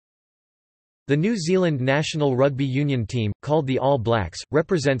The New Zealand national rugby union team, called the All Blacks,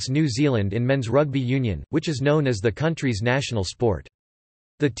 represents New Zealand in men's rugby union, which is known as the country's national sport.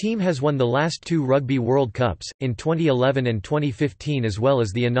 The team has won the last two Rugby World Cups, in 2011 and 2015, as well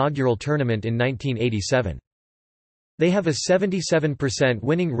as the inaugural tournament in 1987. They have a 77%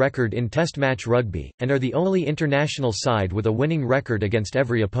 winning record in Test match rugby, and are the only international side with a winning record against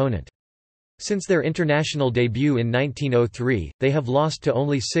every opponent. Since their international debut in 1903, they have lost to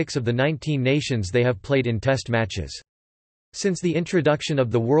only 6 of the 19 nations they have played in Test matches. Since the introduction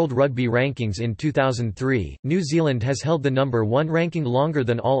of the World Rugby Rankings in 2003, New Zealand has held the number 1 ranking longer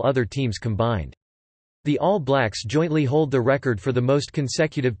than all other teams combined. The All Blacks jointly hold the record for the most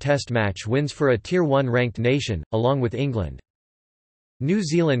consecutive Test match wins for a Tier 1 ranked nation, along with England. New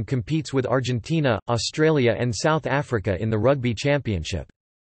Zealand competes with Argentina, Australia and South Africa in the Rugby Championship.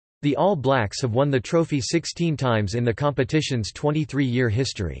 The All Blacks have won the trophy 16 times in the competition's 23-year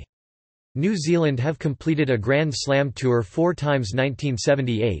history. New Zealand have completed a Grand Slam tour 4 times: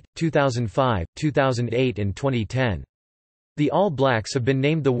 1978, 2005, 2008 and 2010. The All Blacks have been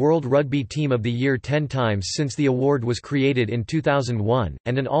named the World Rugby Team of the Year 10 times since the award was created in 2001,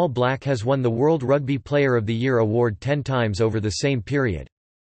 and an All Black has won the World Rugby Player of the Year award 10 times over the same period.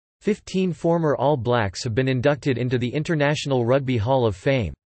 15 former All Blacks have been inducted into the International Rugby Hall of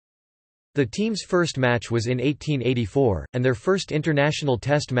Fame. The team's first match was in 1884, and their first international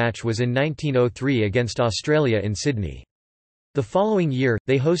Test match was in 1903 against Australia in Sydney. The following year,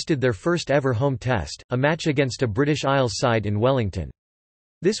 they hosted their first ever home Test, a match against a British Isles side in Wellington.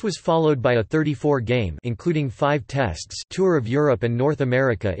 This was followed by a 34-game including 5 tests tour of Europe and North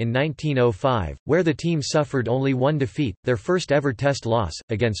America in 1905, where the team suffered only 1 defeat, their first ever Test loss,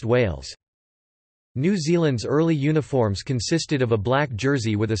 against Wales. New Zealand's early uniforms consisted of a black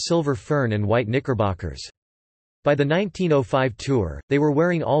jersey with a silver fern and white knickerbockers. By the 1905 tour, they were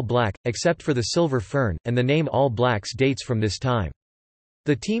wearing all black, except for the silver fern, and the name All Blacks dates from this time.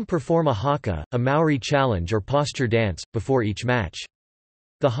 The team perform a Haka, a Maori challenge or posture dance, before each match.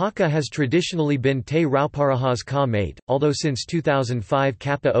 The Haka has traditionally been Te Rauparaha's ka mate, although since 2005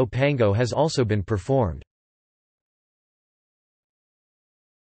 Kappa o Pango has also been performed.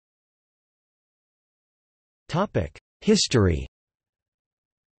 History.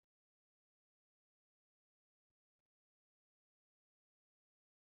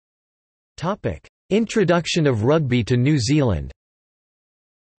 Introduction of rugby to New Zealand.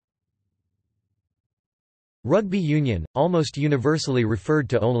 Rugby union, almost universally referred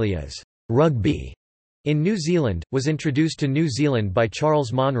to only as rugby in New Zealand, was introduced to New Zealand by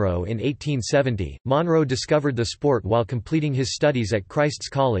Charles Monro in 1870. Monro discovered the sport while completing his studies at Christ's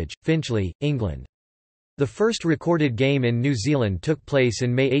College, Finchley, England. The first recorded game in New Zealand took place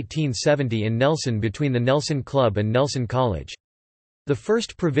in May 1870 in Nelson between the Nelson Club and Nelson College. The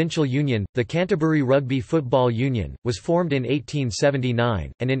first provincial union, the Canterbury Rugby Football Union, was formed in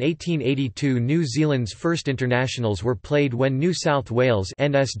 1879, and in 1882 New Zealand's first internationals were played when New South Wales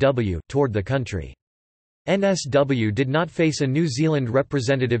 (NSW) toured the country. NSW did not face a New Zealand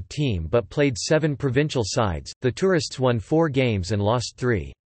representative team but played 7 provincial sides. The tourists won 4 games and lost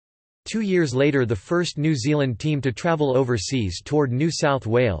 3. 2 years later the first New Zealand team to travel overseas toured New South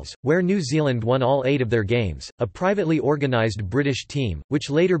Wales, where New Zealand won all 8 of their games. A privately organised British team, which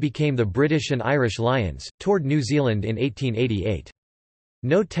later became the British and Irish Lions, toured New Zealand in 1888.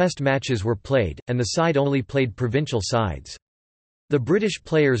 No Test matches were played, and the side only played provincial sides. The British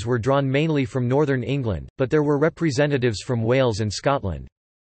players were drawn mainly from Northern England, but there were representatives from Wales and Scotland.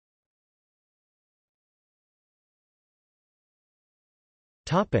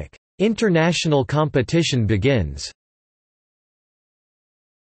 International competition begins.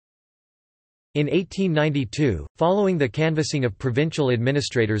 In 1892, following the canvassing of provincial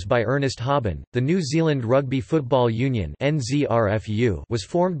administrators by Ernest Hobben, the New Zealand Rugby Football Union was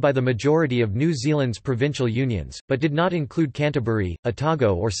formed by the majority of New Zealand's provincial unions, but did not include Canterbury,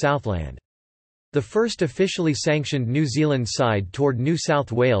 Otago or Southland. The first officially sanctioned New Zealand side toured New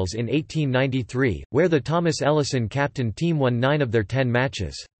South Wales in 1893, where the Thomas Ellison captained team won 9 of their 10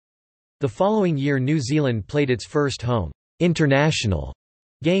 matches. The following year New Zealand played its first home international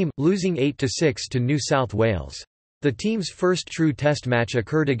game, losing 8-6 to New South Wales. The team's first true Test match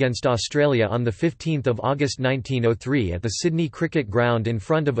occurred against Australia on 15 August 1903 at the Sydney Cricket Ground in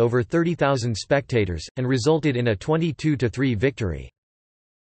front of over 30,000 spectators, and resulted in a 22-3 victory.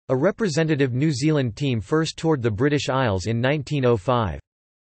 A representative New Zealand team first toured the British Isles in 1905.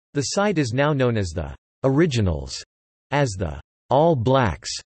 The side is now known as the Originals, as the All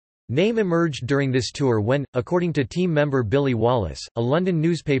Blacks name emerged during this tour when, according to team member Billy Wallace, a London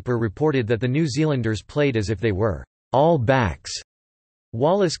newspaper reported that the New Zealanders played as if they were all backs.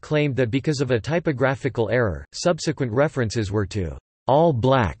 Wallace claimed that because of a typographical error, subsequent references were to All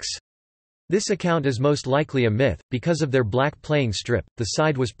Blacks. This account is most likely a myth. Because of their black playing strip, the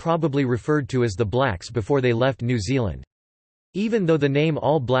side was probably referred to as the Blacks before they left New Zealand. Even though the name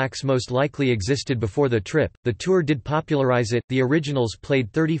All Blacks most likely existed before the trip, the tour did popularise it. The Originals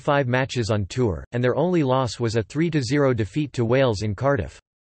played 35 matches on tour, and their only loss was a 3-0 defeat to Wales in Cardiff.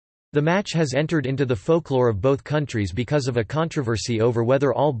 The match has entered into the folklore of both countries because of a controversy over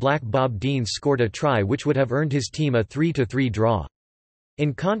whether All Black Bob Deans scored a try which would have earned his team a 3-3 draw.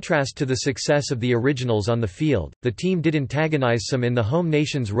 In contrast to the success of the Originals on the field, the team did antagonise some in the home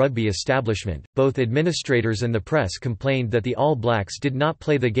nation's rugby establishment. Both administrators and the press complained that the All Blacks did not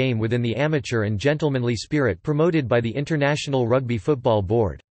play the game within the amateur and gentlemanly spirit promoted by the International Rugby Football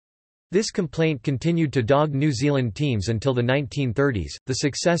Board. This complaint continued to dog New Zealand teams until the 1930s. The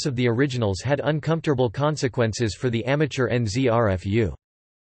success of the Originals had uncomfortable consequences for the amateur NZRFU.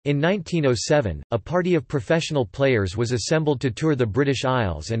 In 1907, a party of professional players was assembled to tour the British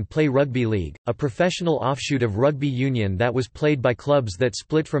Isles and play Rugby League, a professional offshoot of rugby union that was played by clubs that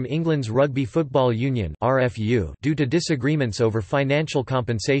split from England's Rugby Football Union (RFU) due to disagreements over financial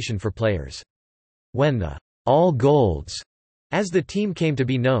compensation for players. When the All Golds, as the team came to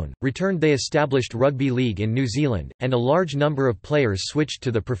be known, returned, they established Rugby League in New Zealand, and a large number of players switched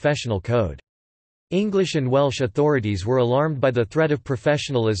to the professional code. English and Welsh authorities were alarmed by the threat of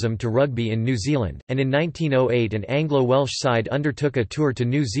professionalism to rugby in New Zealand, and in 1908 an Anglo-Welsh side undertook a tour to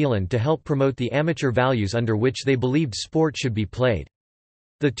New Zealand to help promote the amateur values under which they believed sport should be played.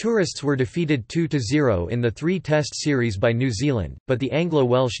 The tourists were defeated 2-0 in the three-test series by New Zealand, but the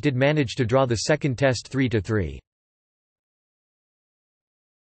Anglo-Welsh did manage to draw the second test 3-3.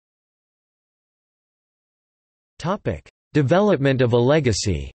 Development of a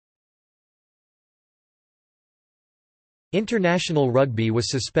legacy. International rugby was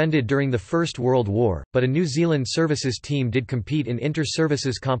suspended during the First World War, but a New Zealand services team did compete in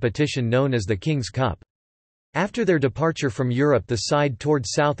inter-services competition known as the King's Cup. After their departure from Europe, the side toured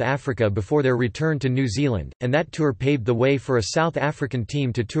South Africa before their return to New Zealand, and that tour paved the way for a South African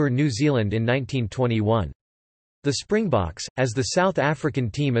team to tour New Zealand in 1921. The Springboks, as the South African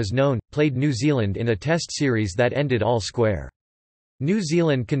team is known, played New Zealand in a test series that ended all square. New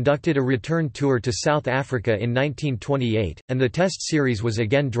Zealand conducted a return tour to South Africa in 1928, and the Test series was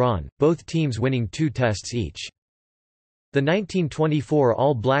again drawn, both teams winning 2 tests each. The 1924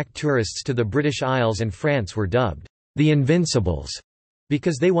 All-Black tourists to the British Isles and France were dubbed the Invincibles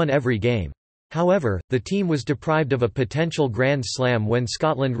because they won every game. However, the team was deprived of a potential Grand Slam when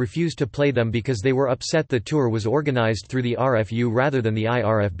Scotland refused to play them because they were upset the tour was organised through the RFU rather than the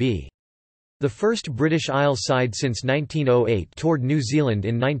IRFB. The first British Isles side since 1908 toured New Zealand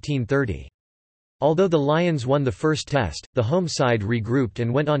in 1930. Although the Lions won the first test, the home side regrouped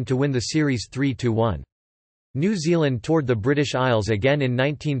and went on to win the series 3-1. New Zealand toured the British Isles again in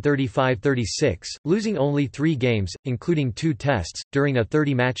 1935–36, losing only 3 games, including 2 tests, during a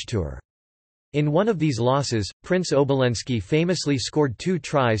 30-match tour. In one of these losses, Prince Obolensky famously scored 2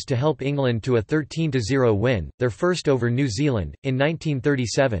 tries to help England to a 13-0 win, their first over New Zealand. In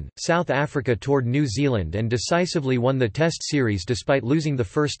 1937, South Africa toured New Zealand and decisively won the Test series despite losing the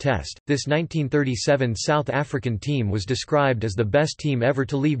first Test. This 1937 South African team was described as the best team ever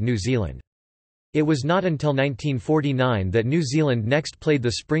to leave New Zealand. It was not until 1949 that New Zealand next played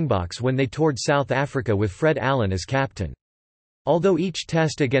the Springboks when they toured South Africa with Fred Allen as captain. Although each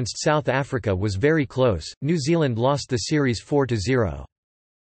test against South Africa was very close, New Zealand lost the series 4-0.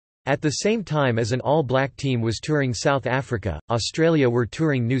 At the same time as an all-black team was touring South Africa, Australia were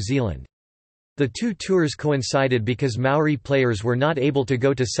touring New Zealand. The 2 tours coincided because Maori players were not able to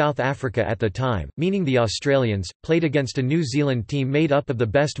go to South Africa at the time, meaning the Australians played against a New Zealand team made up of the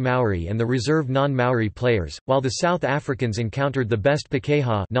best Maori and the reserve non-Maori players, while the South Africans encountered the best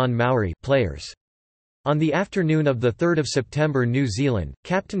Pakeha non-Maori players. On the afternoon of 3 September, New Zealand,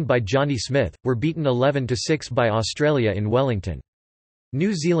 captained by Johnny Smith, were beaten 11-6 by Australia in Wellington.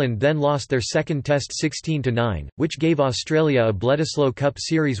 New Zealand then lost their second test 16-9, which gave Australia a Bledisloe Cup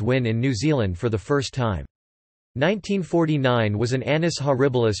Series win in New Zealand for the first time. 1949 was an annus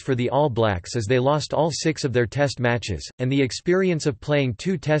horribilis for the All Blacks as they lost all 6 of their test matches, and the experience of playing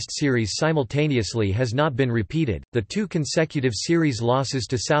 2 test series simultaneously has not been repeated. The 2 consecutive series losses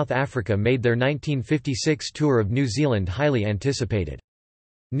to South Africa made their 1956 tour of New Zealand highly anticipated.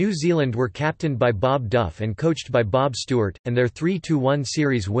 New Zealand were captained by Bob Duff and coached by Bob Stewart, and their 3-1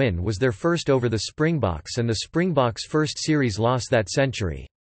 series win was their first over the Springboks and the Springboks' first series loss that century.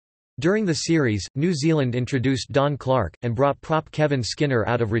 During the series, New Zealand introduced Don Clark, and brought prop Kevin Skinner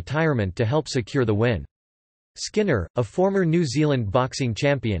out of retirement to help secure the win. Skinner, a former New Zealand boxing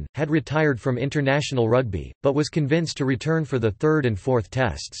champion, had retired from international rugby, but was convinced to return for the third and fourth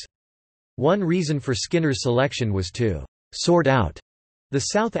tests. One reason for Skinner's selection was to «sort out» the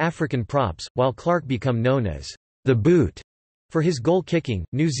South African props, while Clark became known as «the Boot» for his goal-kicking.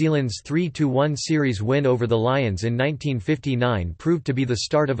 New Zealand's 3-1 series win over the Lions in 1959 proved to be the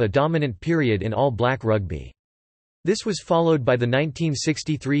start of a dominant period in all-black rugby. This was followed by the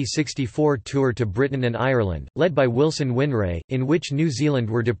 1963–64 tour to Britain and Ireland, led by Wilson Winray, in which New Zealand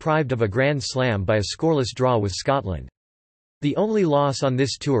were deprived of a Grand Slam by a scoreless draw with Scotland. The only loss on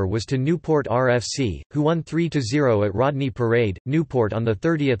this tour was to Newport RFC, who won 3–0 at Rodney Parade, Newport on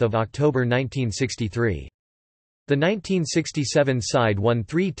 30 October 1963. The 1967 side won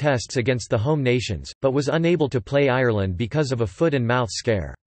 3 tests against the home nations, but was unable to play Ireland because of a foot and mouth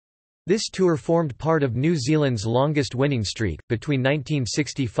scare. This tour formed part of New Zealand's longest winning streak, between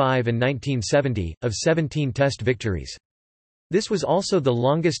 1965 and 1970, of 17 test victories. This was also the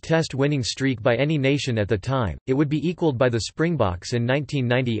longest test winning streak by any nation at the time. It would be equalled by the Springboks in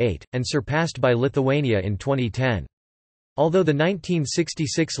 1998, and surpassed by Lithuania in 2010. Although the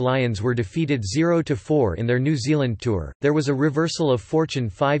 1966 Lions were defeated 0–4 in their New Zealand tour, there was a reversal of fortune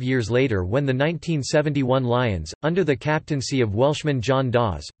 5 years later when the 1971 Lions, under the captaincy of Welshman John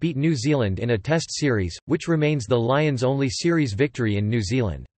Dawes, beat New Zealand in a test series, which remains the Lions' only series victory in New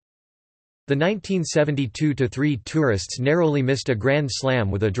Zealand. The 1972–3 tourists narrowly missed a Grand Slam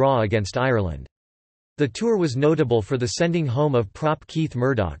with a draw against Ireland. The tour was notable for the sending home of prop Keith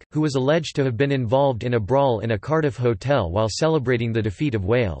Murdoch, who was alleged to have been involved in a brawl in a Cardiff hotel while celebrating the defeat of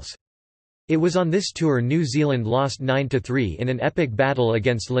Wales. It was on this tour New Zealand lost 9–3 in an epic battle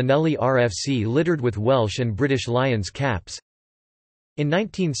against Llanelli RFC littered with Welsh and British Lions caps. In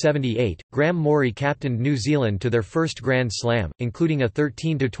 1978, Graham Morey captained New Zealand to their first Grand Slam, including a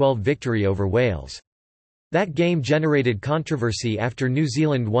 13–12 victory over Wales. That game generated controversy after New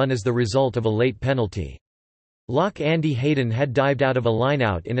Zealand won as the result of a late penalty. Lock Andy Hayden had dived out of a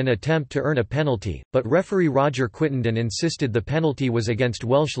lineout in an attempt to earn a penalty, but referee Roger Quittenden insisted the penalty was against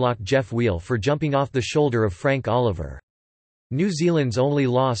Welsh lock Jeff Wheel for jumping off the shoulder of Frank Oliver. New Zealand's only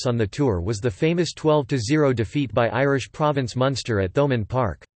loss on the tour was the famous 12–0 defeat by Irish Province Munster at Thomond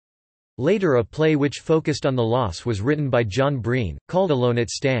Park. Later a play which focused on the loss was written by John Breen, called Alone It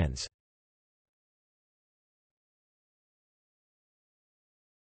Stands.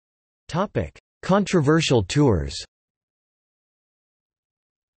 Controversial tours.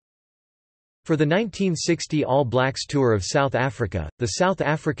 For the 1960 All Blacks tour of South Africa, the South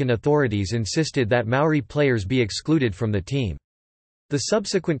African authorities insisted that Maori players be excluded from the team. The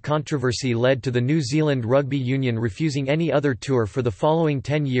subsequent controversy led to the New Zealand Rugby Union refusing any other tour for the following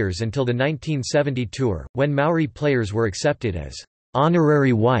 10 years until the 1970 tour, when Maori players were accepted as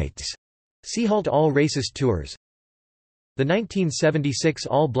honorary whites. See Halt All Racist Tours. The 1976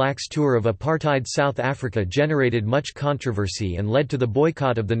 All Blacks tour of apartheid South Africa generated much controversy and led to the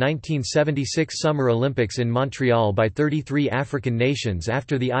boycott of the 1976 Summer Olympics in Montreal by 33 African nations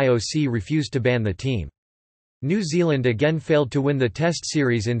after the IOC refused to ban the team. New Zealand again failed to win the Test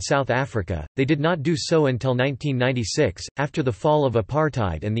series in South Africa. They did not do so until 1996, after the fall of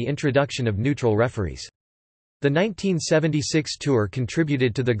apartheid and the introduction of neutral referees. The 1976 tour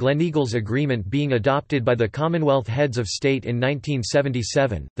contributed to the Gleneagles Agreement being adopted by the Commonwealth Heads of State in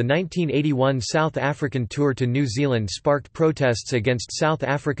 1977. The 1981 South African tour to New Zealand sparked protests against South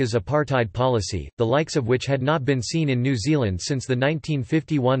Africa's apartheid policy, the likes of which had not been seen in New Zealand since the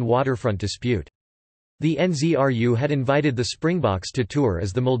 1951 waterfront dispute. The NZRU had invited the Springboks to tour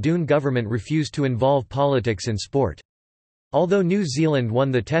as the Muldoon government refused to involve politics in sport. Although New Zealand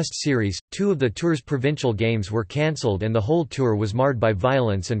won the Test series, 2 of the tour's provincial games were cancelled and the whole tour was marred by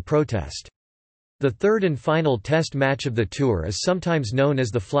violence and protest. The third and final Test match of the tour is sometimes known as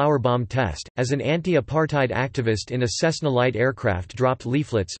the Flower Bomb Test, as an anti-apartheid activist in a Cessna light aircraft dropped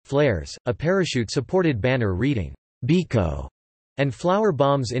leaflets, flares, a parachute-supported banner reading, "Biko," and flower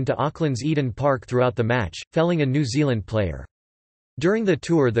bombs into Auckland's Eden Park throughout the match, felling a New Zealand player. During the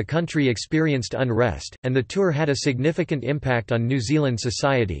tour the country experienced unrest, and the tour had a significant impact on New Zealand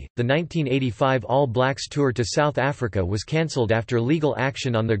society. The 1985 All Blacks tour to South Africa was cancelled after legal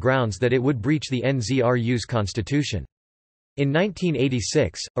action on the grounds that it would breach the NZRU's constitution. In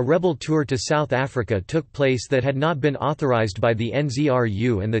 1986, a rebel tour to South Africa took place that had not been authorised by the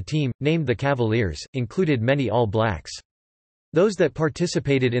NZRU, and the team, named the Cavaliers, included many All Blacks. Those that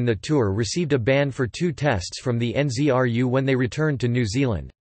participated in the tour received a ban for 2 tests from the NZRU when they returned to New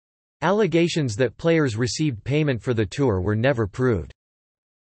Zealand. Allegations that players received payment for the tour were never proved.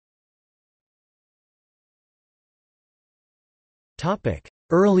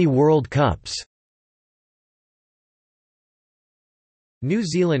 Early World Cups. New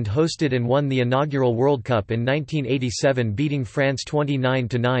Zealand hosted and won the inaugural World Cup in 1987, beating France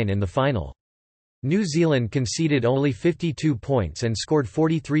 29-9 in the final. New Zealand conceded only 52 points and scored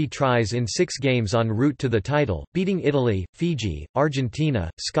 43 tries in 6 games en route to the title, beating Italy, Fiji, Argentina,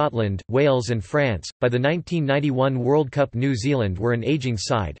 Scotland, Wales and France. By the 1991 World Cup, New Zealand were an ageing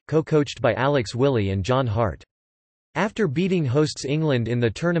side, co-coached by Alex Willey and John Hart. After beating hosts England in the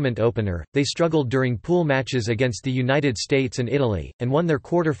tournament opener, they struggled during pool matches against the United States and Italy, and won their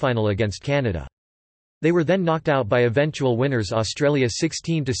quarter-final against Canada. They were then knocked out by eventual winners Australia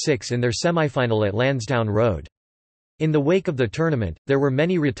 16-6 in their semi-final at Lansdowne Road. In the wake of the tournament, there were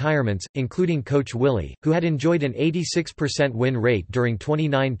many retirements, including coach Willey, who had enjoyed an 86% win rate during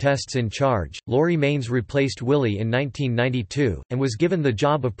 29 tests in charge. Laurie Mains replaced Willey in 1992, and was given the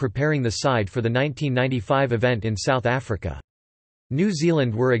job of preparing the side for the 1995 event in South Africa. New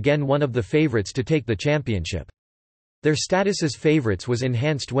Zealand were again one of the favourites to take the championship. Their status as favourites was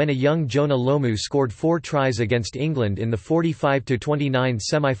enhanced when a young Jonah Lomu scored 4 tries against England in the 45-29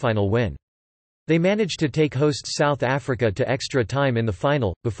 semi-final win. They managed to take hosts South Africa to extra time in the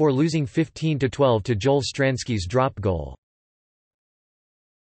final, before losing 15-12 to Joel Stransky's drop goal.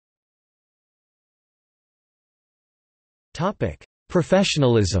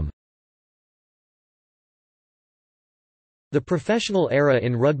 Professionalism. The professional era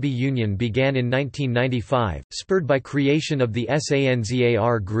in rugby union began in 1995, spurred by creation of the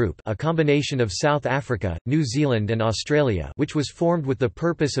SANZAR Group, a combination of South Africa, New Zealand and Australia, which was formed with the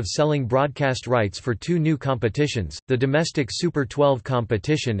purpose of selling broadcast rights for 2 new competitions, the domestic Super 12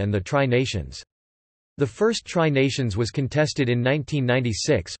 competition and the Tri-Nations. The first Tri-Nations was contested in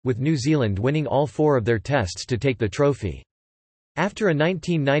 1996, with New Zealand winning all 4 of their tests to take the trophy. After a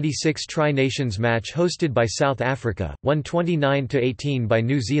 1996 Tri-Nations match hosted by South Africa, won 29-18 by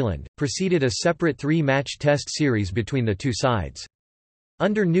New Zealand, preceded a separate 3-match test series between the 2 sides.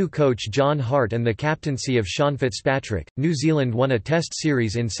 Under new coach John Hart and the captaincy of Sean Fitzpatrick, New Zealand won a test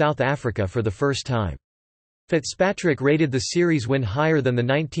series in South Africa for the first time. Fitzpatrick rated the series win higher than the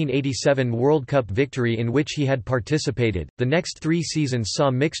 1987 World Cup victory in which he had participated. The next 3 seasons saw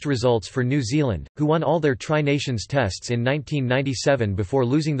mixed results for New Zealand, who won all their Tri-Nations tests in 1997 before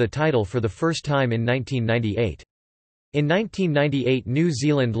losing the title for the first time in 1998. In 1998 New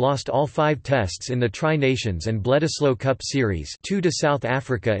Zealand lost all 5 tests in the Tri-Nations and Bledisloe Cup Series, 2 to South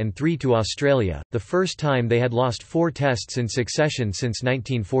Africa and 3 to Australia, the first time they had lost 4 tests in succession since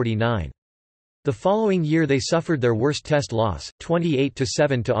 1949. The following year they suffered their worst test loss,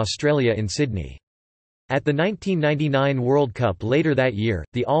 28-7 to Australia in Sydney. At the 1999 World Cup later that year,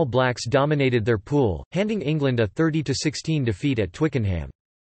 the All Blacks dominated their pool, handing England a 30-16 defeat at Twickenham.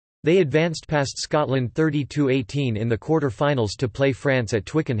 They advanced past Scotland 32-18 in the quarter-finals to play France at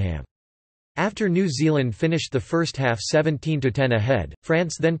Twickenham. After New Zealand finished the first half 17-10 ahead,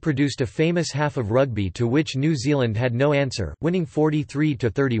 France then produced a famous half of rugby to which New Zealand had no answer, winning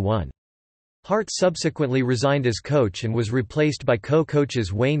 43-31. Hart subsequently resigned as coach and was replaced by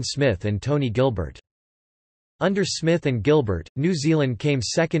co-coaches Wayne Smith and Tony Gilbert. Under Smith and Gilbert, New Zealand came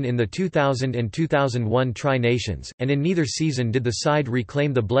second in the 2000 and 2001 Tri-Nations, and in neither season did the side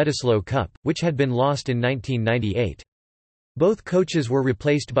reclaim the Bledisloe Cup, which had been lost in 1998. Both coaches were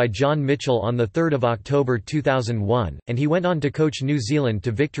replaced by John Mitchell on 3 October 2001, and he went on to coach New Zealand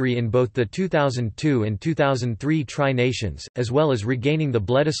to victory in both the 2002 and 2003 Tri-Nations, as well as regaining the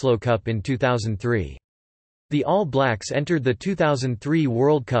Bledisloe Cup in 2003. The All Blacks entered the 2003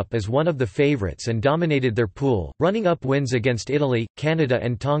 World Cup as one of the favourites and dominated their pool, running up wins against Italy, Canada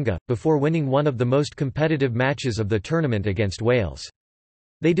and Tonga, before winning one of the most competitive matches of the tournament against Wales.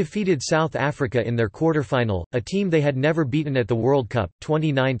 They defeated South Africa in their quarter-final, a team they had never beaten at the World Cup,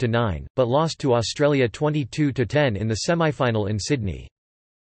 29-9, but lost to Australia 22-10 in the semi-final in Sydney.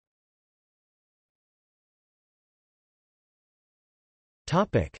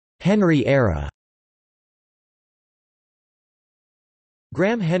 Henry era.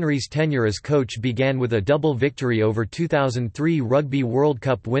 Graham Henry's tenure as coach began with a double victory over 2003 Rugby World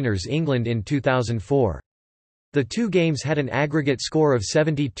Cup winners England in 2004. The 2 games had an aggregate score of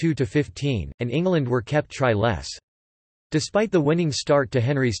 72-15, and England were kept try-less. Despite the winning start to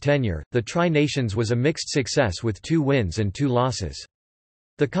Henry's tenure, the Tri-Nations was a mixed success with 2 wins and 2 losses.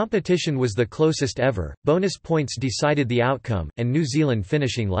 The competition was the closest ever, bonus points decided the outcome, and New Zealand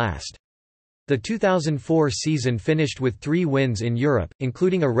finishing last. The 2004 season finished with 3 wins in Europe,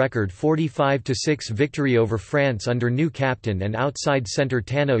 including a record 45-6 victory over France under new captain and outside centre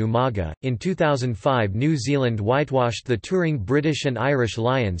Tana Umaga. In 2005, New Zealand whitewashed the touring British and Irish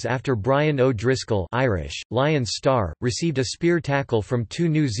Lions after Brian O'Driscoll, Irish Lions star, received a spear tackle from 2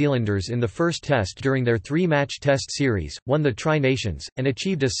 New Zealanders in the first test during their 3-match test series, won the Tri-Nations, and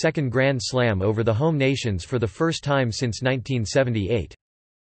achieved a second Grand Slam over the home nations for the first time since 1978.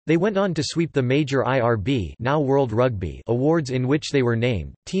 They went on to sweep the major IRB, now World Rugby, awards in which they were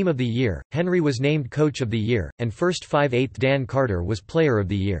named Team of the Year, Henry was named Coach of the Year, and first 5/8 Dan Carter was Player of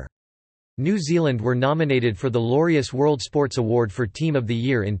the Year. New Zealand were nominated for the Laureus World Sports Award for Team of the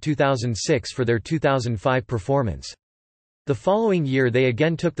Year in 2006 for their 2005 performance. The following year they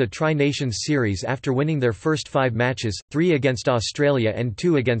again took the Tri-Nations series after winning their first 5 matches, 3 against Australia and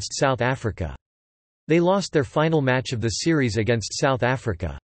 2 against South Africa. They lost their final match of the series against South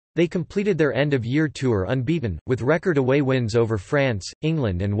Africa. They completed their end-of-year tour unbeaten, with record away wins over France,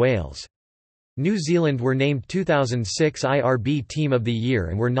 England and Wales. New Zealand were named 2006 IRB Team of the Year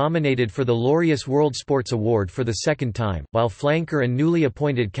and were nominated for the Laureus World Sports Award for the second time, while flanker and newly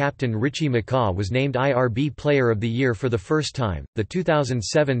appointed captain Richie McCaw was named IRB Player of the Year for the first time. The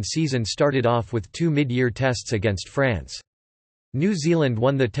 2007 season started off with 2 mid-year tests against France. New Zealand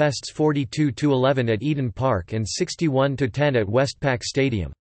won the tests 42-11 at Eden Park and 61-10 at Westpac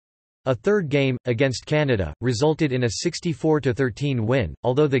Stadium. A third game, against Canada, resulted in a 64-13 win,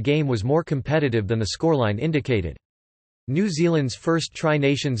 although the game was more competitive than the scoreline indicated. New Zealand's first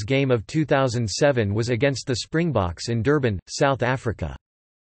Tri-Nations game of 2007 was against the Springboks in Durban, South Africa.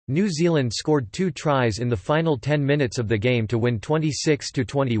 New Zealand scored 2 tries in the final 10 minutes of the game to win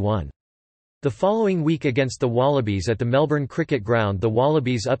 26-21. The following week against the Wallabies at the Melbourne Cricket Ground, the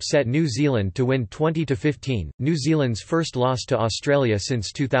Wallabies upset New Zealand to win 20-15, New Zealand's first loss to Australia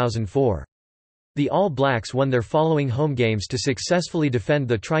since 2004. The All Blacks won their following home games to successfully defend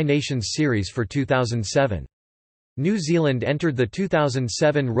the Tri-Nations series for 2007. New Zealand entered the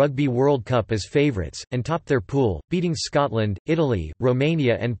 2007 Rugby World Cup as favourites, and topped their pool, beating Scotland, Italy,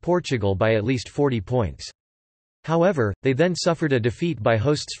 Romania and Portugal by at least 40 points. However, they then suffered a defeat by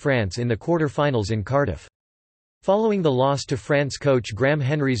hosts France in the quarter-finals in Cardiff. Following the loss to France, coach Graham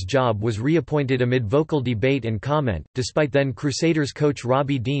Henry's job was reappointed amid vocal debate and comment, despite then Crusaders coach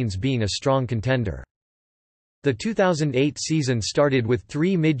Robbie Deans being a strong contender. The 2008 season started with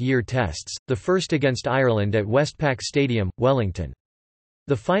 3 mid-year tests, the first against Ireland at Westpac Stadium, Wellington.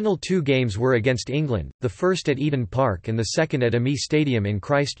 The final 2 games were against England, the first at Eden Park and the second at AAMI Stadium in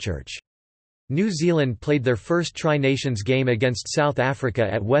Christchurch. New Zealand played their first Tri-Nations game against South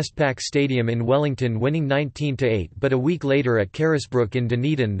Africa at Westpac Stadium in Wellington, winning 19-8, but a week later at Carisbrooke in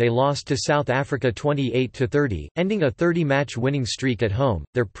Dunedin they lost to South Africa 28-30, ending a 30-match winning streak at home,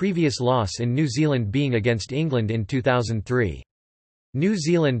 their previous loss in New Zealand being against England in 2003. New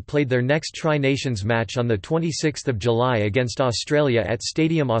Zealand played their next Tri-Nations match on 26 July against Australia at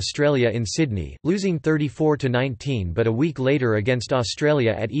Stadium Australia in Sydney, losing 34-19, but a week later against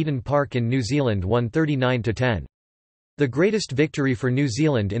Australia at Eden Park in New Zealand won 39-10. The greatest victory for New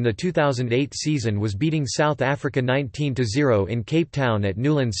Zealand in the 2008 season was beating South Africa 19-0 in Cape Town at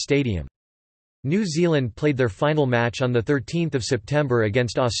Newlands Stadium. New Zealand played their final match on 13 September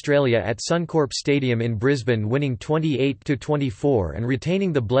against Australia at Suncorp Stadium in Brisbane, winning 28-24 and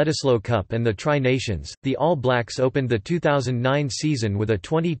retaining the Bledisloe Cup and the Tri-Nations. The All Blacks opened the 2009 season with a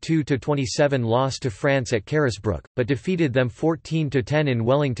 22-27 loss to France at Carisbrooke, but defeated them 14-10 in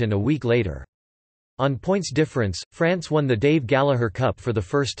Wellington a week later. On points difference, France won the Dave Gallagher Cup for the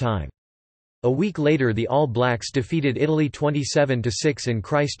first time. A week later the All Blacks defeated Italy 27-6 in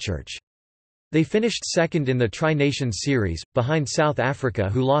Christchurch. They finished second in the Tri-Nations series, behind South Africa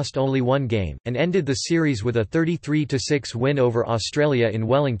who lost only 1 game, and ended the series with a 33-6 win over Australia in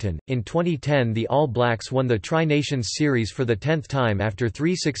Wellington. In 2010 the All Blacks won the Tri-Nations series for the 10th time after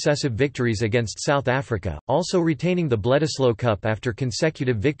 3 successive victories against South Africa, also retaining the Bledisloe Cup after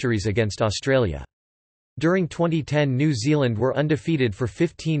consecutive victories against Australia. During 2010 New Zealand were undefeated for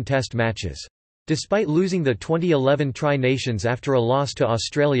 15 test matches. Despite losing the 2011 Tri-Nations after a loss to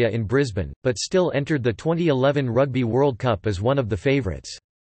Australia in Brisbane, but still entered the 2011 Rugby World Cup as one of the favourites.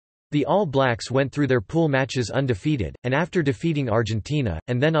 The All Blacks went through their pool matches undefeated, and after defeating Argentina,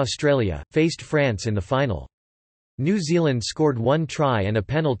 and then Australia, faced France in the final. New Zealand scored 1 try and a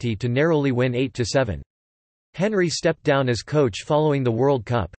penalty to narrowly win 8-7. Henry stepped down as coach following the World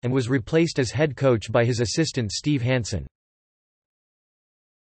Cup, and was replaced as head coach by his assistant Steve Hansen.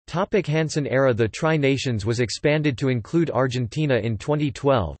 Hansen era. The Tri-Nations was expanded to include Argentina in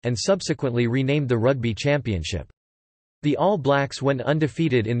 2012, and subsequently renamed the Rugby Championship. The All Blacks went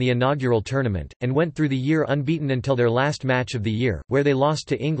undefeated in the inaugural tournament, and went through the year unbeaten until their last match of the year, where they lost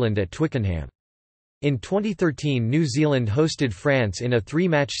to England at Twickenham. In 2013 New Zealand hosted France in a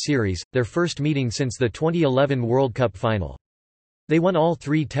three-match series, their first meeting since the 2011 World Cup final. They won all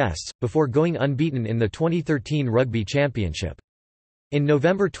three tests, before going unbeaten in the 2013 Rugby Championship. In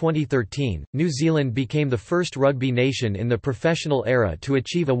November 2013, New Zealand became the first rugby nation in the professional era to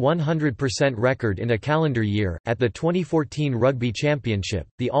achieve a 100% record in a calendar year. At the 2014 Rugby Championship,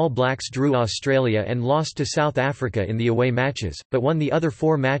 the All Blacks drew Australia and lost to South Africa in the away matches, but won the other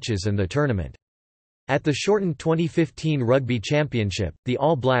four matches and the tournament. At the shortened 2015 Rugby Championship, the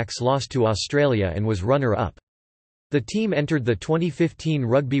All Blacks lost to Australia and was runner-up. The team entered the 2015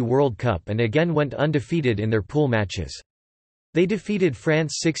 Rugby World Cup and again went undefeated in their pool matches. They defeated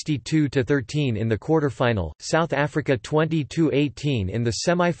France 62-13 in the quarter-final, South Africa 20-18 in the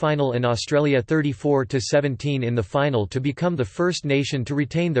semi-final and Australia 34-17 in the final to become the first nation to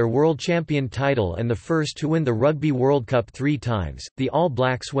retain their world champion title and the first to win the Rugby World Cup 3 times. The All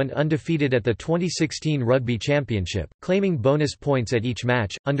Blacks went undefeated at the 2016 Rugby Championship, claiming bonus points at each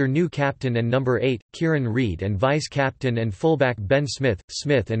match, under new captain and number 8, Kieran Reid, and vice-captain and fullback Ben Smith.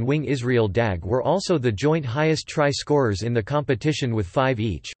 Smith and wing Israel Dag were also the joint highest try scorers in the competition with 5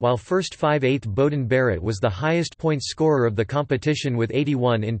 each, while first 5/8 Beauden Barrett was the highest points scorer of the competition with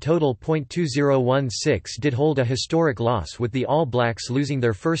 81 in total. 2016 did hold a historic loss, with the All Blacks losing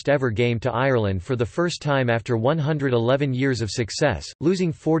their first ever game to Ireland for the first time after 111 years of success,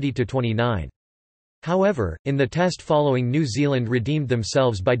 losing 40-29. However, in the test following, New Zealand redeemed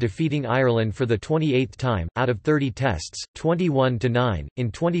themselves by defeating Ireland for the 28th time, out of 30 tests, 21-9. In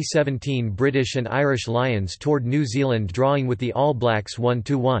 2017 British and Irish Lions toured New Zealand, drawing with the All Blacks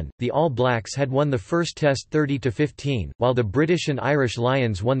 1-1. The All Blacks had won the first test 30-15, while the British and Irish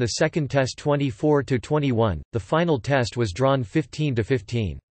Lions won the second test 24-21. The final test was drawn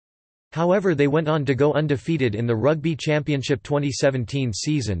 15-15. However, they went on to go undefeated in the Rugby Championship 2017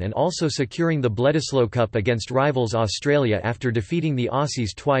 season and also securing the Bledisloe Cup against rivals Australia after defeating the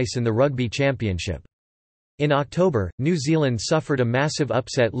Aussies twice in the Rugby Championship. In October, New Zealand suffered a massive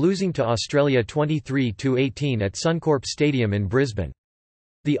upset, losing to Australia 23-18 at Suncorp Stadium in Brisbane.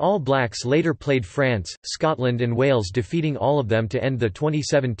 The All Blacks later played France, Scotland and Wales, defeating all of them to end the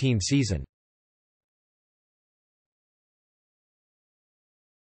 2017 season.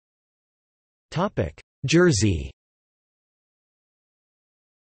 Jersey.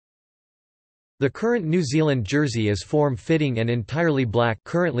 The current New Zealand jersey is form-fitting and entirely black,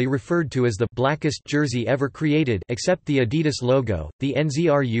 currently referred to as the blackest jersey ever created, except the Adidas logo, the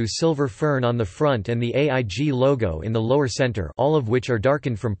NZRU silver fern on the front and the AIG logo in the lower centre, all of which are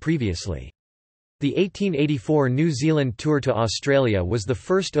darkened from previously. The 1884 New Zealand tour to Australia was the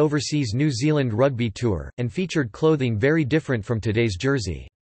first overseas New Zealand rugby tour, and featured clothing very different from today's jersey.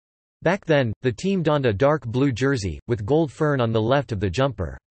 Back then, the team donned a dark blue jersey, with gold fern on the left of the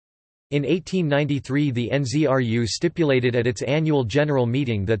jumper. In 1893 the NZRU stipulated at its annual general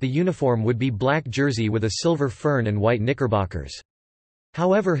meeting that the uniform would be black jersey with a silver fern and white knickerbockers.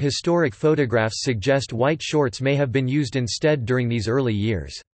 However, historic photographs suggest white shorts may have been used instead during these early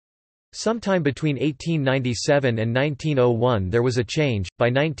years. Sometime between 1897 and 1901 there was a change. By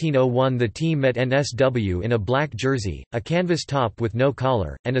 1901 the team met NSW in a black jersey, a canvas top with no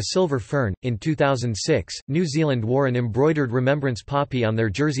collar, and a silver fern. In 2006, New Zealand wore an embroidered remembrance poppy on their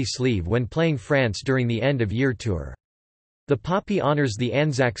jersey sleeve when playing France during the end-of-year tour. The poppy honours the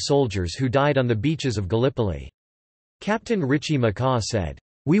Anzac soldiers who died on the beaches of Gallipoli. Captain Richie McCaw said,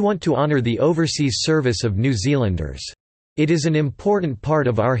 "We want to honour the overseas service of New Zealanders. It is an important part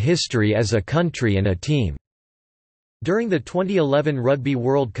of our history as a country and a team." During the 2011 Rugby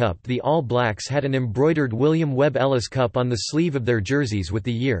World Cup, the All Blacks had an embroidered William Webb Ellis Cup on the sleeve of their jerseys with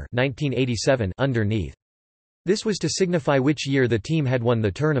the year 1987 underneath. This was to signify which year the team had won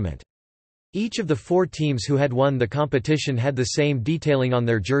the tournament. Each of the 4 teams who had won the competition had the same detailing on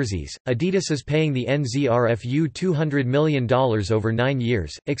their jerseys. Adidas is paying the NZRFU $200 million over 9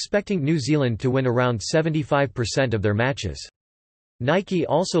 years, expecting New Zealand to win around 75% of their matches. Nike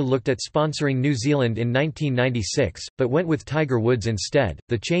also looked at sponsoring New Zealand in 1996, but went with Tiger Woods instead.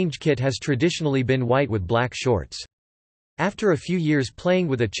 The change kit has traditionally been white with black shorts. After a few years playing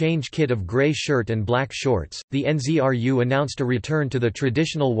with a change kit of grey shirt and black shorts, the NZRU announced a return to the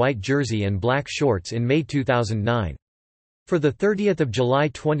traditional white jersey and black shorts in May 2009. For the 30th of July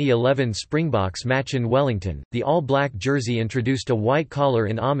 2011 Springboks match in Wellington, the all-black jersey introduced a white collar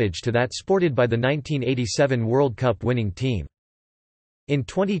in homage to that sported by the 1987 World Cup winning team. In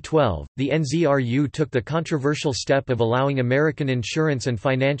 2012, the NZRU took the controversial step of allowing American Insurance and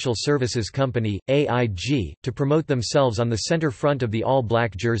Financial Services Company, AIG, to promote themselves on the center front of the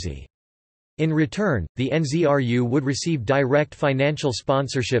all-black jersey. In return, the NZRU would receive direct financial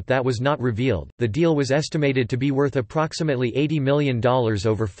sponsorship that was not revealed. The deal was estimated to be worth approximately $80 million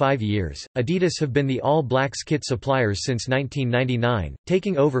over 5 years. Adidas have been the All Blacks kit suppliers since 1999,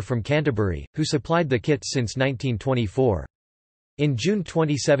 taking over from Canterbury, who supplied the kits since 1924. In June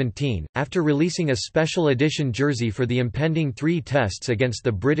 2017, after releasing a special edition jersey for the impending 3 tests against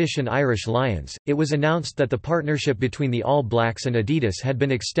the British and Irish Lions, it was announced that the partnership between the All Blacks and Adidas had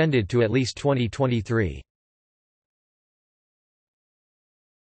been extended to at least 2023.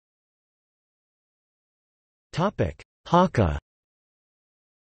 Haka.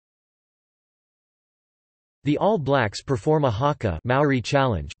 The All Blacks perform a Haka Maori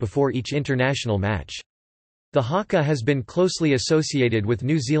challenge before each international match. The Haka has been closely associated with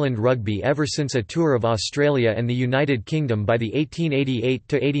New Zealand rugby ever since a tour of Australia and the United Kingdom by the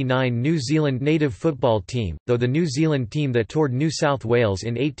 1888–89 New Zealand native football team, though the New Zealand team that toured New South Wales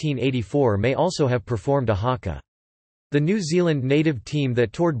in 1884 may also have performed a Haka. The New Zealand native team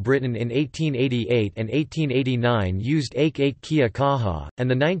that toured Britain in 1888 and 1889 used Ake Ake Kia Kaha, and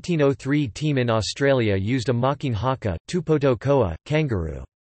the 1903 team in Australia used a mocking Haka, Tupoto Koa, kangaroo.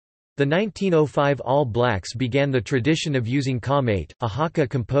 The 1905 All Blacks began the tradition of using ka mate, a haka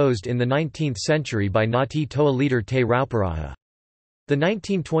composed in the 19th century by Ngāti Toa leader Te Rauparaha. The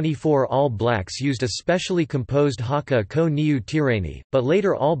 1924 All Blacks used a specially composed haka ko niu tireni, but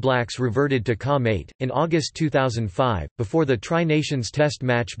later All Blacks reverted to ka mate. In August 2005, before the Tri-Nations Test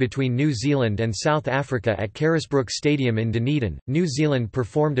match between New Zealand and South Africa at Carisbrook Stadium in Dunedin, New Zealand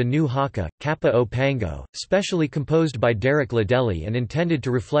performed a new haka, Kappa o Pango, specially composed by Derek Liddell and intended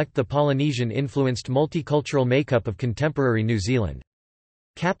to reflect the Polynesian-influenced multicultural makeup of contemporary New Zealand.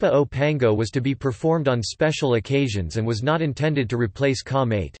 Kappa o Pango was to be performed on special occasions and was not intended to replace ka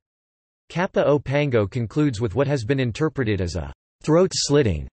mate. Kappa o Pango concludes with what has been interpreted as a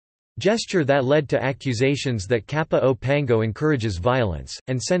throat-slitting gesture that led to accusations that Kappa o Pango encourages violence,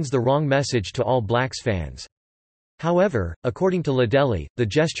 and sends the wrong message to All Blacks fans. However, according to Liddell, the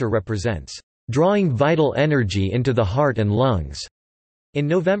gesture represents drawing vital energy into the heart and lungs. In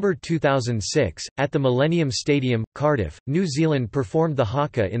November 2006, at the Millennium Stadium, Cardiff, New Zealand performed the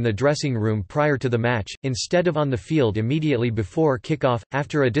haka in the dressing room prior to the match, instead of on the field immediately before kick-off,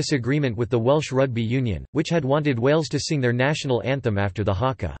 after a disagreement with the Welsh Rugby Union, which had wanted Wales to sing their national anthem after the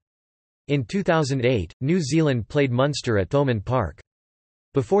haka. In 2008, New Zealand played Munster at Thomond Park.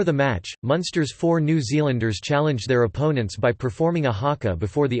 Before the match, Munster's 4 New Zealanders challenged their opponents by performing a haka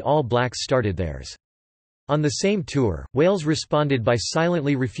before the All Blacks started theirs. On the same tour, Wales responded by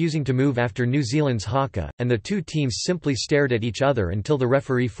silently refusing to move after New Zealand's haka, and the two teams simply stared at each other until the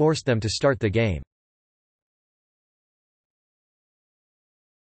referee forced them to start the game.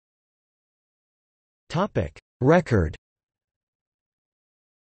 Record.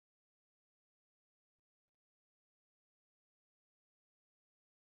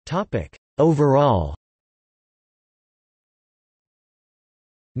 Overall,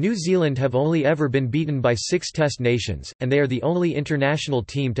 New Zealand have only ever been beaten by 6 Test nations, and they are the only international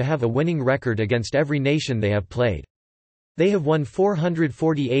team to have a winning record against every nation they have played. They have won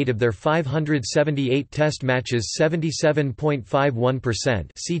 448 of their 578 Test matches, 77.51%,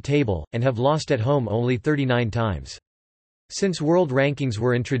 see table, and have lost at home only 39 times. Since world rankings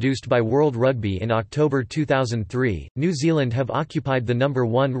were introduced by World Rugby in October 2003, New Zealand have occupied the number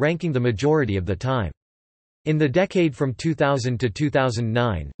 1 ranking the majority of the time. In the decade from 2000 to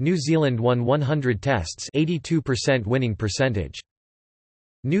 2009, New Zealand won 100 tests, 82% winning percentage.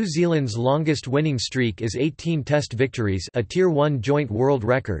 New Zealand's longest winning streak is 18 test victories, a Tier 1 joint world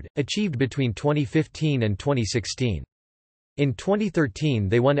record, achieved between 2015 and 2016. In 2013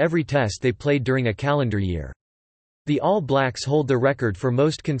 they won every test they played during a calendar year. The All Blacks hold the record for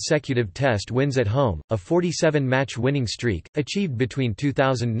most consecutive test wins at home, a 47-match winning streak, achieved between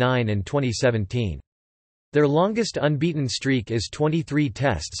 2009 and 2017. Their longest unbeaten streak is 23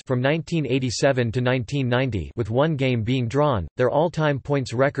 tests from 1987 to 1990, with 1 game being drawn. Their all-time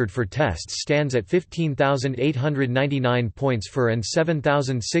points record for tests stands at 15,899 points for and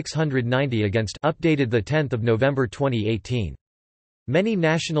 7,690 against, updated the 10th of November 2018. Many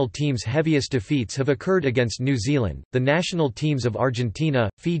national teams' heaviest defeats have occurred against New Zealand. The national teams of Argentina,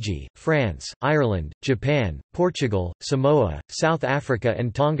 Fiji, France, Ireland, Japan, Portugal, Samoa, South Africa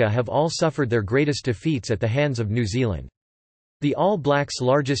and Tonga have all suffered their greatest defeats at the hands of New Zealand. The All Blacks'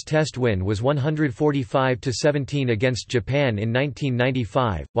 largest Test win was 145-17 against Japan in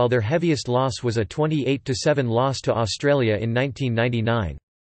 1995, while their heaviest loss was a 28-7 loss to Australia in 1999.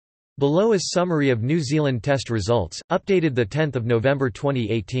 Below is summary of New Zealand Test results, updated 10 November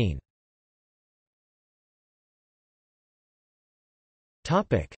 2018.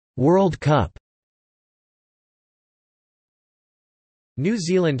 World Cup. New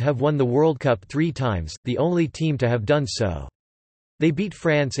Zealand have won the World Cup 3 times, the only team to have done so. They beat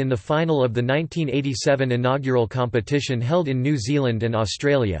France in the final of the 1987 inaugural competition held in New Zealand and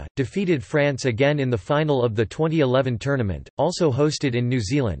Australia, defeated France again in the final of the 2011 tournament, also hosted in New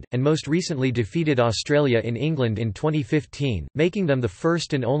Zealand, and most recently defeated Australia in England in 2015, making them the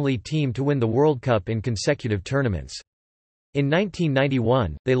first and only team to win the World Cup in consecutive tournaments. In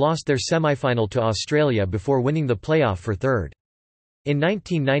 1991, they lost their semi-final to Australia before winning the playoff for third. In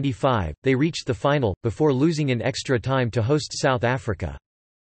 1995, they reached the final, before losing in extra time to host South Africa.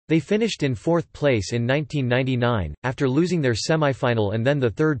 They finished in fourth place in 1999, after losing their semi-final and then the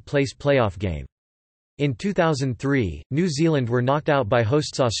third-place playoff game. In 2003, New Zealand were knocked out by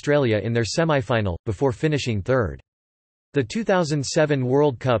hosts Australia in their semi-final, before finishing third. The 2007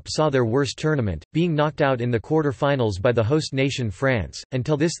 World Cup saw their worst tournament, being knocked out in the quarter-finals by the host nation France.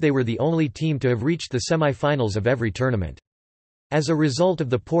 Until this they were the only team to have reached the semi-finals of every tournament. As a result of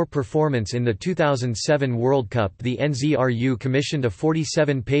the poor performance in the 2007 World Cup, the NZRU commissioned a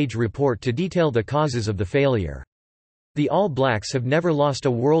 47-page report to detail the causes of the failure. The All Blacks have never lost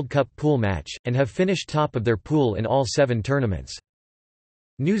a World Cup pool match, and have finished top of their pool in all 7 tournaments.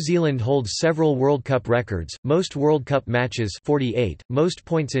 New Zealand holds several World Cup records, most World Cup matches 48, most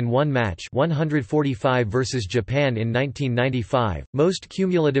points in one match 145 versus Japan in 1995, most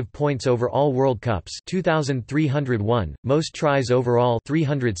cumulative points over all World Cups 2,301, most tries overall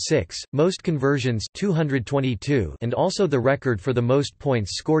 306, most conversions 222, and also the record for the most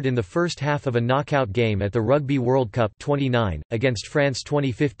points scored in the first half of a knockout game at the Rugby World Cup 29, against France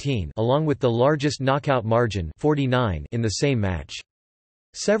 2015, along with the largest knockout margin 49 in the same match.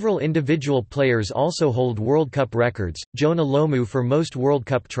 Several individual players also hold World Cup records. Jonah Lomu for most World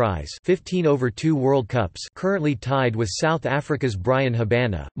Cup tries, 15 over 2 World Cups, currently tied with South Africa's Brian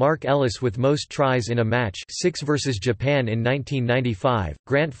Habana. Mark Ellis with most tries in a match, 6 versus Japan in 1995.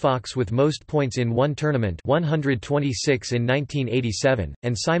 Grant Fox with most points in one tournament, 126 in 1987,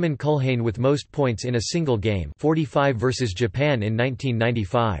 and Simon Culhane with most points in a single game, 45 versus Japan in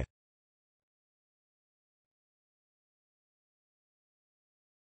 1995.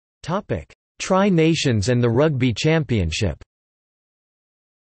 Tri-Nations and the Rugby Championship.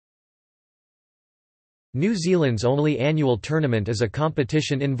 New Zealand's only annual tournament is a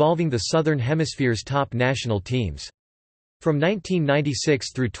competition involving the Southern Hemisphere's top national teams. From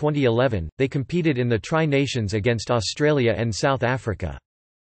 1996 through 2011, they competed in the Tri-Nations against Australia and South Africa.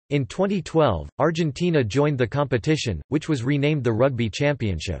 In 2012, Argentina joined the competition, which was renamed the Rugby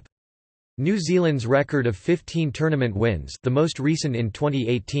Championship. New Zealand's record of 15 tournament wins, the most recent in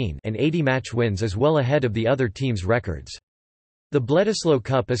 2018, and 80 match wins is well ahead of the other teams' records. The Bledisloe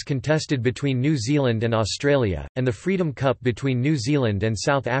Cup is contested between New Zealand and Australia, and the Freedom Cup between New Zealand and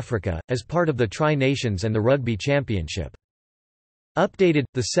South Africa, as part of the Tri-Nations and the Rugby Championship. Updated,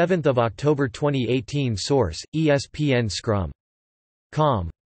 7 October 2018. Source, ESPN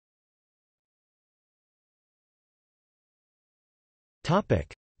Scrum.com.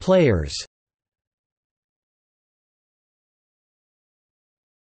 Players.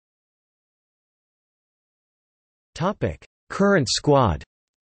 Current squad.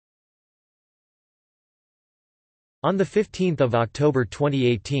 On 15 October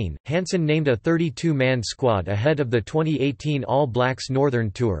 2018, Hansen named a 32-man squad ahead of the 2018 All Blacks Northern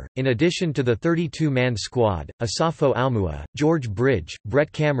Tour. In addition to the 32-man squad, Asafo Aumua, George Bridge,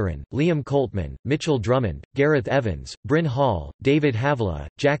 Brett Cameron, Liam Coltman, Mitchell Drummond, Gareth Evans, Bryn Hall, David Havila,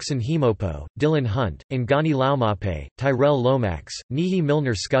 Jackson Himopo, Dylan Hunt, Ngani Laumape, Tyrell Lomax, Nihi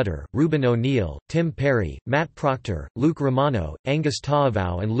Milner-Scudder, Ruben O'Neill, Tim Perry, Matt Proctor, Luke Romano, Angus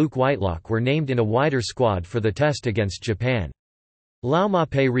Taavao and Luke Whitelock were named in a wider squad for the test against Japan.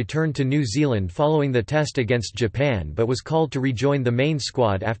 Laumape returned to New Zealand following the test against Japan but was called to rejoin the main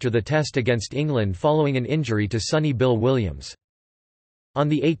squad after the test against England following an injury to Sonny Bill Williams.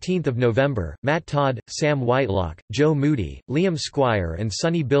 On 18 November, Matt Todd, Sam Whitelock, Joe Moody, Liam Squire and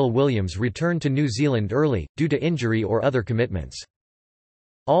Sonny Bill Williams returned to New Zealand early, due to injury or other commitments.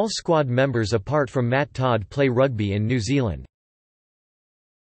 All squad members apart from Matt Todd play rugby in New Zealand.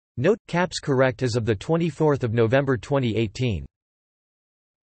 Note: caps correct as of 24 November 2018.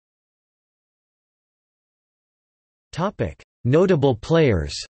 Notable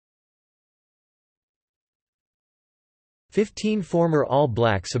players. 15 former All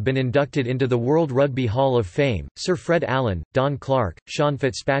Blacks have been inducted into the World Rugby Hall of Fame: Sir Fred Allen, Don Clarke, Sean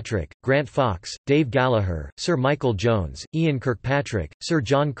Fitzpatrick, Grant Fox, Dave Gallagher, Sir Michael Jones, Ian Kirkpatrick, Sir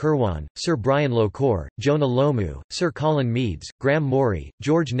John Kirwan, Sir Brian Lochore, Jonah Lomu, Sir Colin Meads, Graham Morey,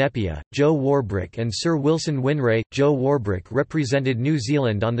 George Neppia, Joe Warbrick and Sir Wilson Winray. Joe Warbrick represented New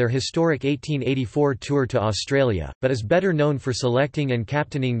Zealand on their historic 1884 tour to Australia, but is better known for selecting and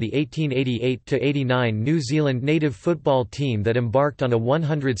captaining the 1888–89 New Zealand native football team that embarked on a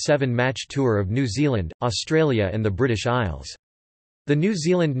 107-match tour of New Zealand, Australia and the British Isles. The New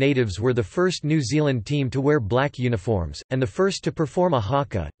Zealand natives were the first New Zealand team to wear black uniforms, and the first to perform a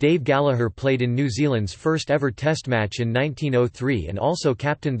haka. Dave Gallagher played in New Zealand's first ever Test match in 1903 and also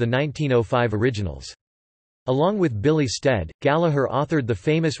captained the 1905 Originals. Along with Billy Stead, Gallagher authored the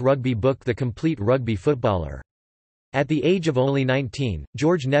famous rugby book The Complete Rugby Footballer. At the age of only 19,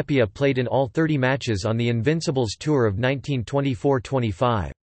 George Neppia played in all 30 matches on the Invincibles tour of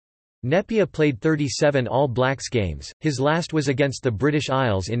 1924–25. Neppia played 37 All Blacks games, his last was against the British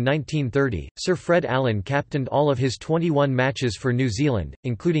Isles in 1930. Sir Fred Allen captained all of his 21 matches for New Zealand,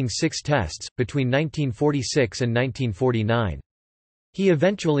 including 6 tests, between 1946 and 1949. He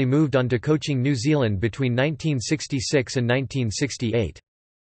eventually moved on to coaching New Zealand between 1966 and 1968.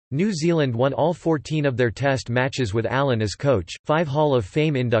 New Zealand won all 14 of their Test matches with Allen as coach. 5 Hall of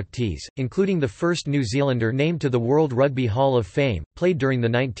Fame inductees, including the first New Zealander named to the World Rugby Hall of Fame, played during the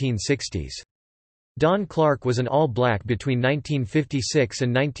 1960s. Don Clarke was an All Black between 1956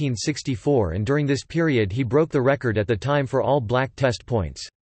 and 1964, and during this period he broke the record at the time for All Black Test points.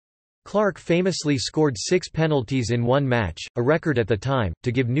 Clarke famously scored 6 penalties in one match, a record at the time,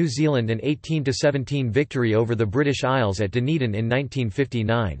 to give New Zealand an 18–17 victory over the British Isles at Dunedin in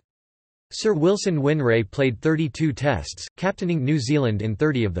 1959. Sir Wilson Winray played 32 tests, captaining New Zealand in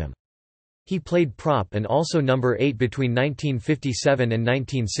 30 of them. He played prop and also number 8 between 1957 and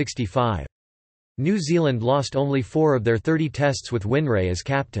 1965. New Zealand lost only 4 of their 30 tests with Winray as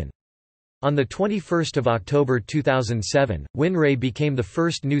captain. On 21 October 2007, Winray became the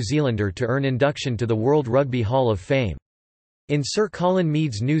first New Zealander to earn induction to the World Rugby Hall of Fame. In Sir Colin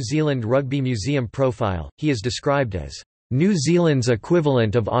Meads' New Zealand Rugby Museum profile, he is described as New Zealand's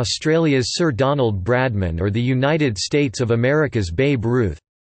equivalent of Australia's Sir Donald Bradman or the United States of America's Babe Ruth.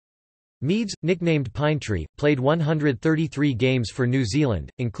 Meads, nicknamed Pinetree, played 133 games for New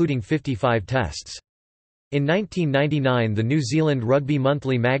Zealand, including 55 tests. In 1999, the New Zealand Rugby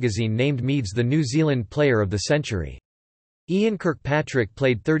Monthly magazine named Meads the New Zealand Player of the Century. Ian Kirkpatrick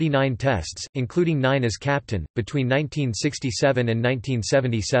played 39 tests, including 9 as captain, between 1967 and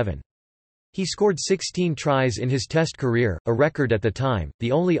 1977. He scored 16 tries in his Test career, a record at the time.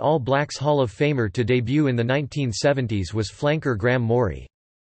 The only All Blacks Hall of Famer to debut in the 1970s was flanker Graham Morey.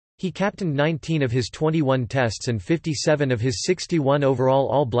 He captained 19 of his 21 tests and 57 of his 61 overall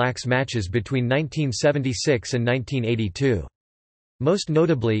All Blacks matches between 1976 and 1982. Most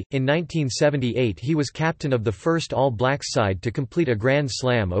notably, in 1978 he was captain of the first All Blacks side to complete a Grand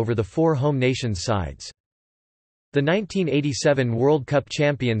Slam over the 4 home nations sides. The 1987 World Cup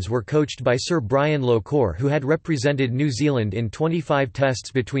champions were coached by Sir Brian Lochore, who had represented New Zealand in 25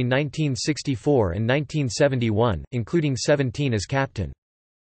 tests between 1964 and 1971, including 17 as captain.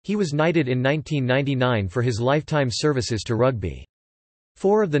 He was knighted in 1999 for his lifetime services to rugby.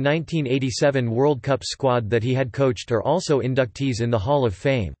 4 of the 1987 World Cup squad that he had coached are also inductees in the Hall of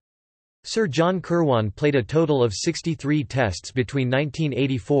Fame. Sir John Kirwan played a total of 63 tests between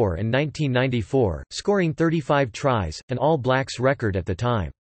 1984 and 1994, scoring 35 tries, an All Blacks record at the time.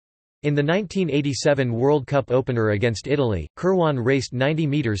 In the 1987 World Cup opener against Italy, Kirwan raced 90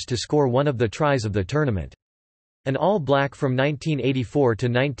 metres to score one of the tries of the tournament. An All Black from 1984 to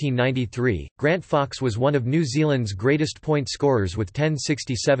 1993, Grant Fox was one of New Zealand's greatest point scorers with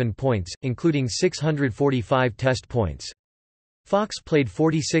 1067 points, including 645 Test points. Fox played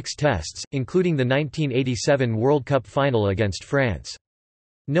 46 tests, including the 1987 World Cup final against France.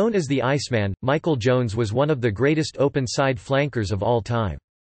 Known as the Iceman, Michael Jones was one of the greatest open-side flankers of all time.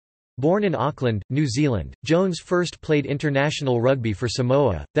 Born in Auckland, New Zealand, Jones first played international rugby for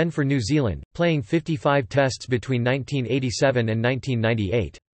Samoa, then for New Zealand, playing 55 tests between 1987 and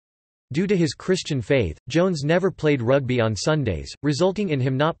 1998. Due to his Christian faith, Jones never played rugby on Sundays, resulting in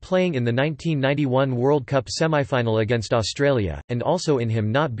him not playing in the 1991 World Cup semi-final against Australia, and also in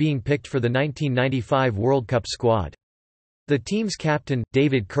him not being picked for the 1995 World Cup squad. The team's captain,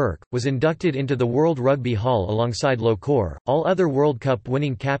 David Kirk, was inducted into the World Rugby Hall alongside Lochore. All other World Cup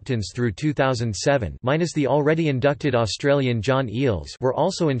winning captains through 2007, minus the already inducted Australian John Eales, were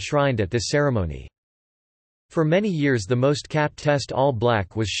also enshrined at this ceremony. For many years the most capped Test All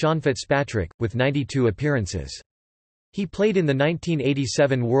Black was Sean Fitzpatrick, with 92 appearances. He played in the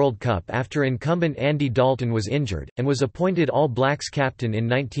 1987 World Cup after incumbent Andy Dalton was injured, and was appointed All Blacks captain in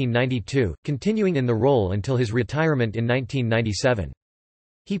 1992, continuing in the role until his retirement in 1997.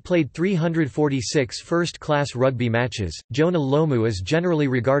 He played 346 first-class rugby matches. Jonah Lomu is generally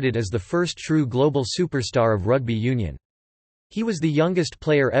regarded as the first true global superstar of rugby union. He was the youngest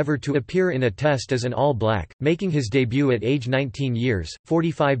player ever to appear in a test as an All Black, making his debut at age 19 years,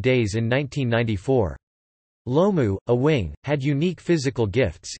 45 days in 1994. Lomu, a wing, had unique physical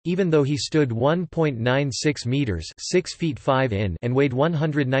gifts, even though he stood 1.96 meters (6 feet 5 in) and weighed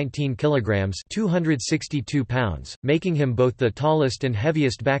 119 kilograms (262 pounds), making him both the tallest and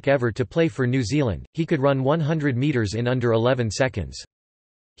heaviest back ever to play for New Zealand. He could run 100 meters in under 11 seconds.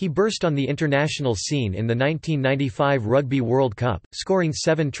 He burst on the international scene in the 1995 Rugby World Cup, scoring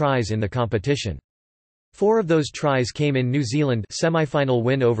 7 tries in the competition. 4 of those tries came in New Zealand semi-final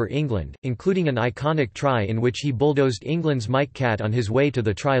win over England, including an iconic try in which he bulldozed England's Mike Catt on his way to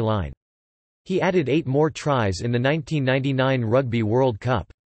the try line. He added 8 more tries in the 1999 Rugby World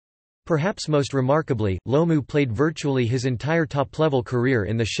Cup. Perhaps most remarkably, Lomu played virtually his entire top-level career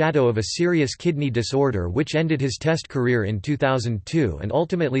in the shadow of a serious kidney disorder which ended his Test career in 2002 and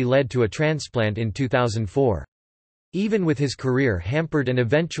ultimately led to a transplant in 2004. Even with his career hampered and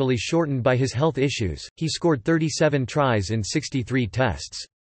eventually shortened by his health issues, he scored 37 tries in 63 tests.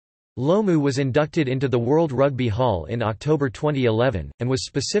 Lomu was inducted into the World Rugby Hall in October 2011, and was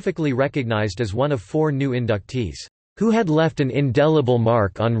specifically recognised as one of 4 new inductees, who had left an indelible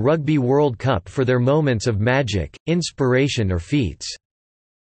mark on Rugby World Cup for their moments of magic, inspiration or feats.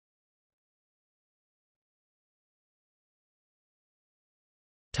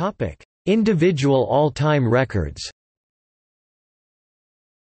 Individual all-time records.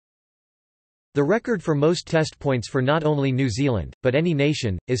 The record for most test points for not only New Zealand, but any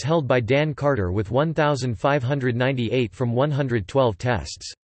nation, is held by Dan Carter with 1,598 from 112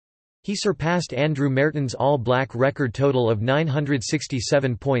 tests. He surpassed Andrew Mehrtens' All Black record total of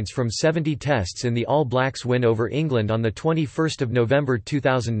 967 points from 70 tests in the All Blacks win over England on 21 November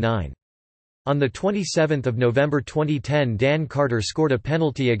 2009. On 27 November 2010 Dan Carter scored a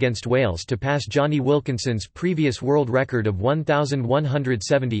penalty against Wales to pass Johnny Wilkinson's previous world record of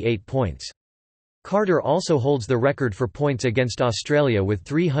 1,178 points. Carter also holds the record for points against Australia with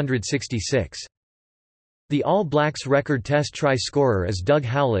 366. The All Blacks record test try scorer is Doug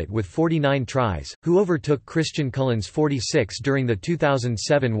Howlett with 49 tries, who overtook Christian Cullen's 46 during the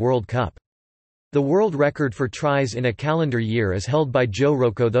 2007 World Cup. The world record for tries in a calendar year is held by Joe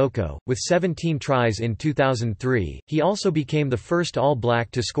Rokodoko, with 17 tries in 2003. He also became the first All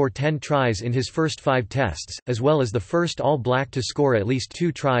Black to score 10 tries in his first 5 tests, as well as the first All Black to score at least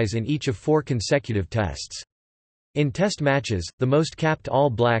 2 tries in each of 4 consecutive tests. In test matches, the most capped All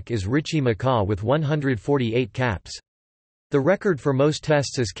Black is Richie McCaw with 148 caps. The record for most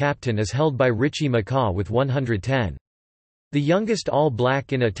tests as captain is held by Richie McCaw with 110. The youngest All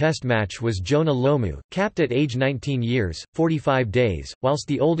Black in a test match was Jonah Lomu, capped at age 19 years, 45 days, whilst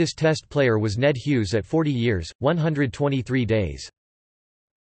the oldest test player was Ned Hughes at 40 years, 123 days.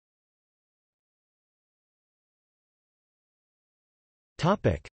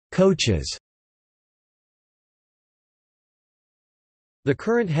 Coaches. The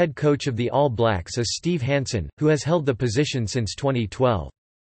current head coach of the All Blacks is Steve Hansen, who has held the position since 2012.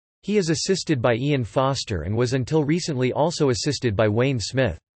 He is assisted by Ian Foster and was until recently also assisted by Wayne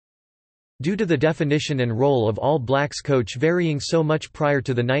Smith. Due to the definition and role of All Blacks coach varying so much prior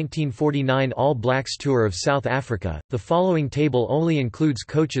to the 1949 All Blacks tour of South Africa, the following table only includes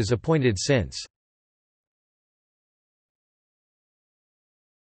coaches appointed since.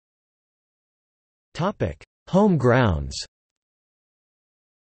 Home grounds.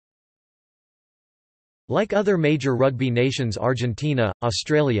 Like other major rugby nations Argentina,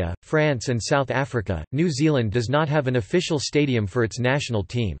 Australia, France and South Africa, New Zealand does not have an official stadium for its national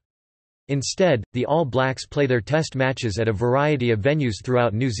team. Instead, the All Blacks play their test matches at a variety of venues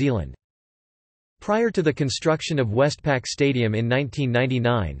throughout New Zealand. Prior to the construction of Westpac Stadium in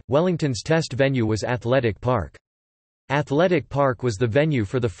 1999, Wellington's test venue was Athletic Park. Athletic Park was the venue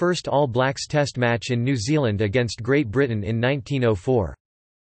for the first All Blacks test match in New Zealand against Great Britain in 1904.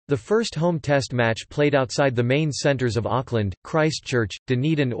 The first home test match played outside the main centres of Auckland, Christchurch,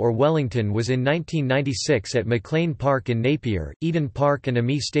 Dunedin or Wellington was in 1996 at McLean Park in Napier. Eden Park and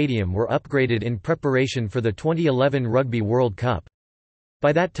AMI Stadium were upgraded in preparation for the 2011 Rugby World Cup.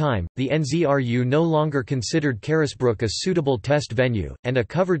 By that time, the NZRU no longer considered Carisbrook a suitable test venue, and a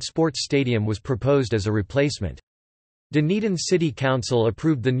covered sports stadium was proposed as a replacement. Dunedin City Council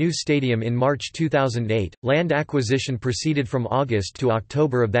approved the new stadium in March 2008, land acquisition proceeded from August to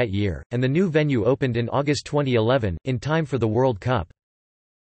October of that year, and the new venue opened in August 2011, in time for the World Cup.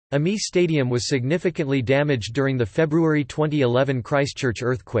 Ami Stadium was significantly damaged during the February 2011 Christchurch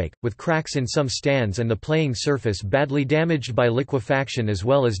earthquake, with cracks in some stands and the playing surface badly damaged by liquefaction as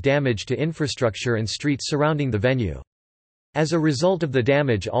well as damage to infrastructure and streets surrounding the venue. As a result of the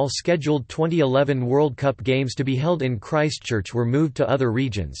damage, all scheduled 2011 World Cup games to be held in Christchurch were moved to other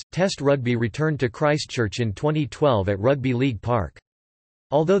regions. Test rugby returned to Christchurch in 2012 at Rugby League Park.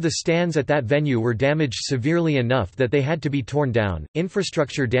 Although the stands at that venue were damaged severely enough that they had to be torn down,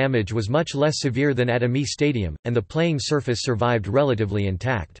 infrastructure damage was much less severe than at Ami Stadium, and the playing surface survived relatively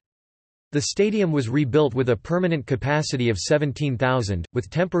intact. The stadium was rebuilt with a permanent capacity of 17,000, with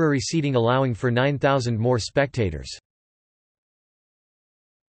temporary seating allowing for 9,000 more spectators.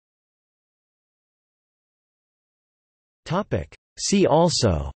 See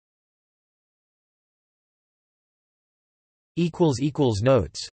also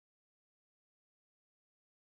Notes